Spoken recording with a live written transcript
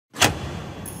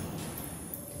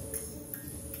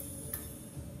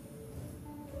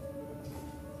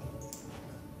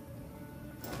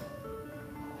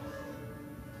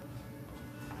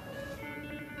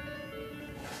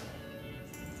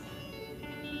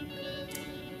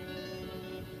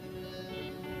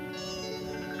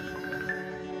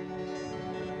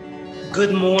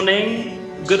Good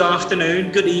morning, good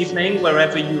afternoon, good evening,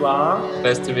 wherever you are.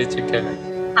 Nice to meet you,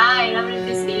 Kevin. Hi, lovely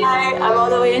to see you. Hi, I'm all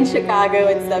the way in Chicago.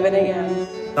 It's 7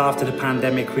 a.m. After the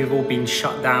pandemic, we've all been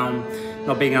shut down,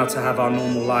 not being able to have our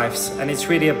normal lives. And it's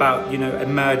really about,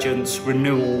 emergence,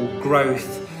 renewal,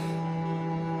 growth.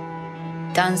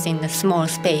 Dance in a small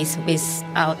space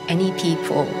without any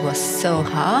people was so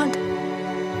hard.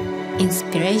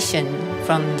 Inspiration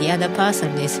from the other person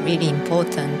is really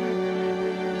important.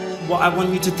 What I want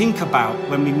you to think about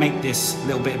when we make this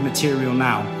little bit of material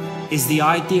now is the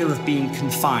idea of being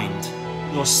confined.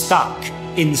 You're stuck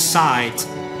inside.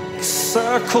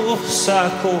 Circle,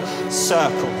 circle,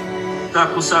 circle.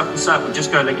 Circle, circle, circle.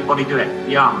 Just go, let your body do it.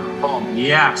 Yum, boom,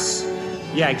 yes.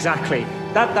 Yeah, exactly.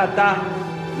 Da, da, da,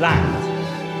 land.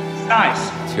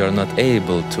 Nice. You're not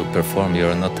able to perform,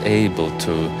 you're not able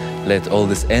to let all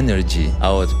this energy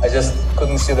out. I just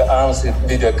couldn't see the arms in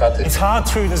video cut it. It's hard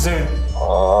through the Zoom.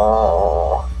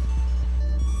 Oh.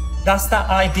 That's that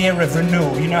idea of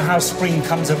renewal. You know how spring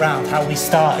comes around, how we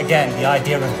start again, the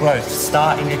idea of growth,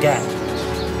 starting again.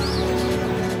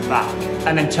 Back,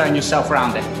 and then turn yourself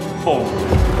around it. Boom.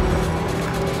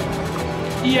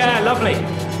 Yeah, lovely.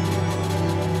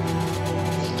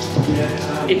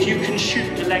 If you can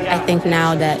shoot the leg out. I think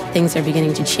now that things are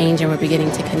beginning to change and we're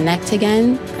beginning to connect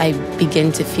again, I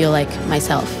begin to feel like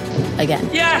myself again.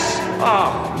 Yes!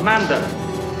 Oh, Amanda.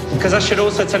 Because I should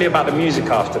also tell you about the music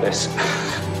after this.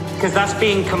 Because that's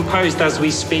being composed as we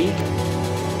speak.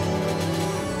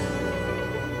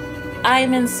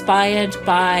 I'm inspired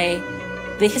by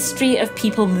the history of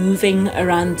people moving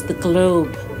around the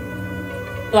globe.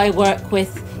 I work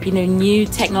with, new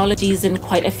technologies in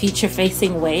quite a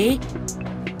future-facing way.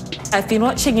 I've been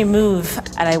watching you move,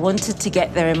 and I wanted to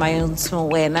get there in my own small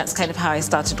way, and that's kind of how I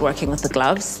started working with the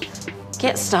gloves.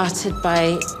 Get started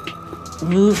by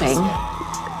moving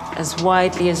as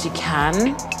widely as you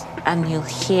can, and you'll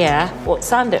hear what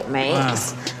sound it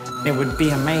makes. Wow. It would be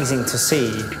amazing to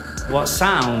see what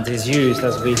sound is used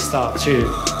as we start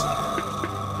to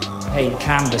paint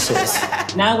canvases.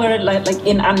 Now we're like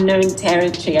in unknown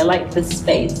territory. I like this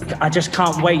space. I just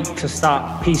can't wait to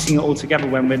start piecing it all together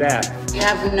when we're there. You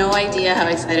have no idea how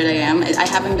excited I am. I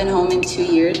haven't been home in 2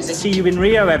 years. See you in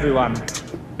Rio, everyone.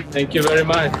 Thank you very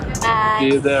much. Bye. See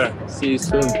you there. See you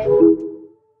soon.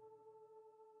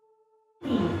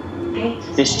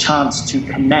 This chance to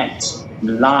connect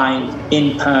live,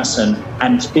 in person,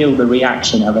 and feel the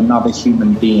reaction of another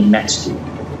human being next to you.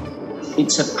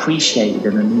 It's appreciated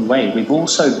in a new way. We've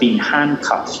also been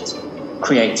handcuffed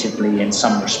creatively in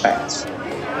some respects.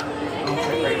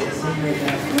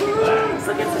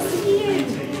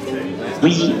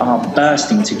 We are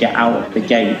bursting to get out of the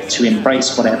gate, to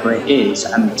embrace whatever it is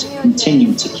and to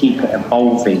continue to keep it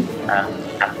evolving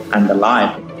and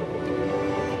alive.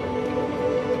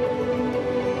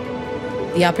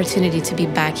 The opportunity to be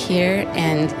back here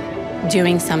and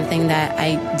doing something that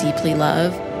I deeply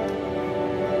love.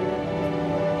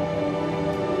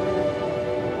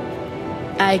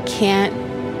 I can't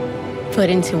put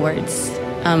into words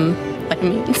what it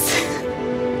means.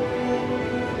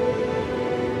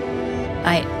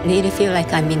 I really feel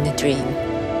like I'm in a dream.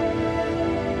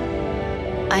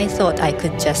 I thought I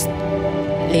could just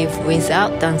live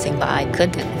without dancing, but I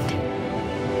couldn't.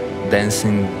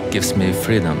 Dancing gives me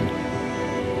freedom.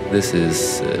 This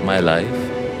is my life.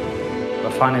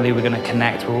 But finally, we're going to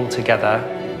connect. We're all together.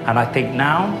 And I think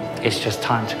now it's just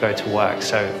time to go to work.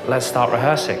 So let's start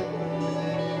rehearsing.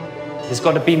 There's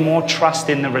got to be more trust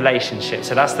in the relationship.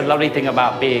 So that's the lovely thing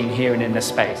about being here and in this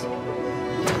space.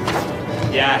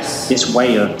 Yes. This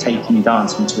way of taking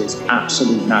dance into its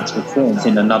absolute natural form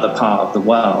in another part of the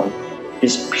world,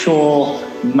 this pure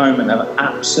moment of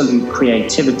absolute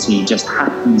creativity just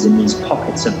happens in these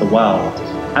pockets of the world.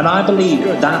 And I believe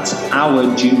that's our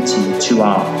duty to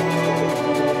art.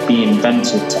 Be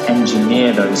inventive, to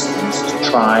engineer those things,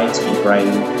 to try, to be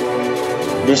brave.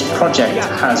 This project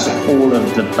has all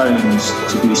of the bones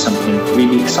to do something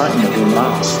really exciting that will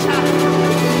last.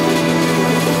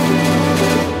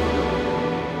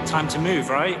 Time to move,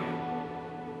 right?